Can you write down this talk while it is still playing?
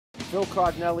Phil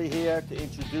Cardinelli here to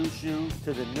introduce you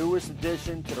to the newest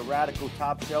addition to the Radical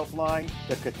top shelf line,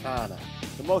 the Katana.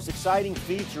 The most exciting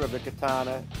feature of the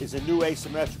Katana is a new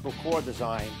asymmetrical core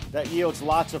design that yields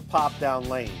lots of pop down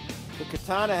lane. The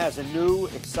Katana has a new,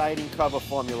 exciting cover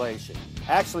formulation.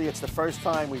 Actually, it's the first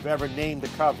time we've ever named the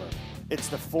cover. It's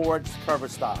the forged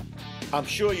coverstock. I'm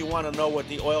sure you want to know what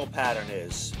the oil pattern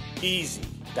is. Easy,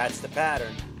 that's the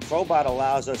pattern. ThroBot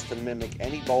allows us to mimic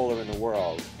any bowler in the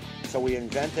world, so we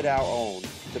invented our own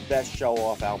to best show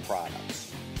off our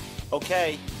products.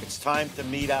 Okay, it's time to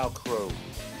meet our crew.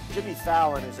 Jimmy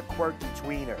Fallon is a quirky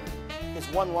tweener. His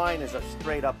one-liners are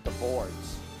straight up the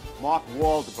boards. Mark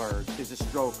Wahlberg is a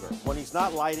stroker. When he's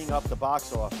not lighting up the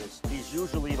box office, he's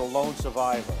usually the lone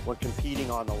survivor when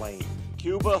competing on the lane.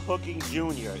 Cuba Hooking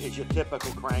Jr. is your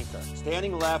typical cranker.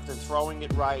 Standing left and throwing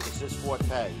it right is his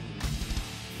forte.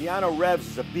 Keanu Reeves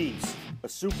is a beast, a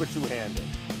super two-hander.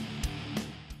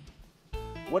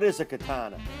 What is a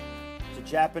katana? It's a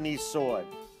Japanese sword,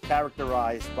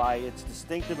 characterized by its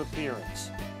distinctive appearance,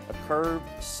 a curved,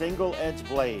 single-edged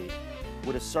blade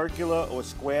with a circular or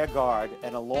square guard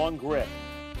and a long grip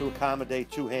to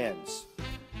accommodate two hands.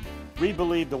 We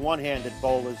believe the one-handed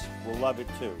bowlers will love it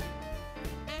too.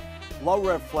 Low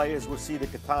rev players will see the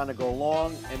katana go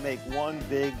long and make one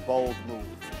big, bold move.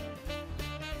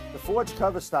 The forged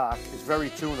cover stock is very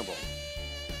tunable.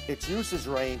 Its uses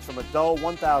range from a dull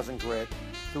 1000 grit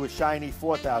to a shiny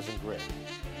 4000 grit.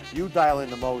 You dial in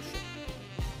the motion.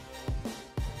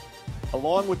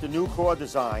 Along with the new core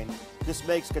design, this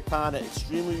makes Katana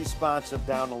extremely responsive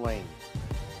down the lane.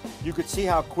 You could see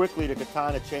how quickly the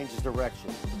Katana changes direction.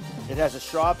 It has a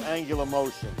sharp angular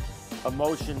motion, a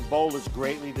motion bowlers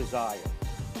greatly desire.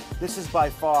 This is by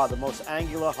far the most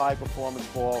angular high-performance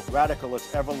ball Radical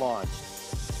has ever launched.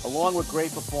 Along with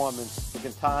great performance, the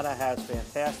Katana has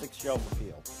fantastic shelf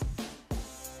appeal.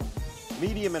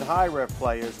 Medium and high rev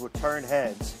players will turn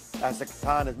heads as the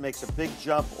Katana makes a big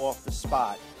jump off the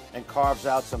spot and carves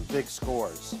out some big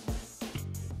scores.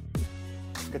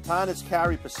 Katana's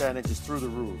carry percentage is through the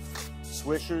roof.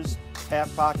 Swishers,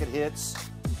 half-pocket hits,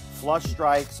 flush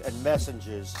strikes, and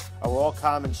messengers are all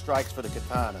common strikes for the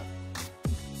Katana.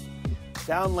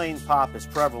 Down lane pop is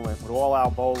prevalent with all our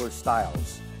bowlers'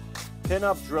 styles.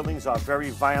 Pin-up drillings are very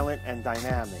violent and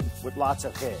dynamic, with lots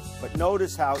of hit. But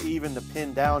notice how even the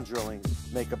pin-down drillings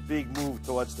make a big move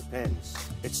towards the pins.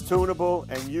 It's tunable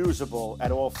and usable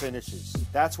at all finishes.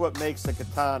 That's what makes the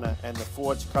Katana and the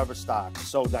forged cover stock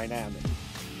so dynamic.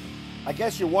 I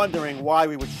guess you're wondering why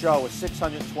we would show a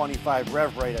 625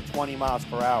 rev rate at 20 miles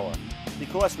per hour.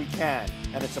 Because we can,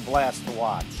 and it's a blast to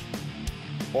watch.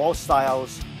 All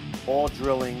styles, all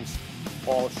drillings,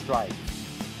 all strikes.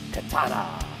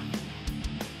 Katana!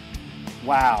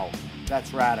 Wow,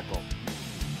 that's radical.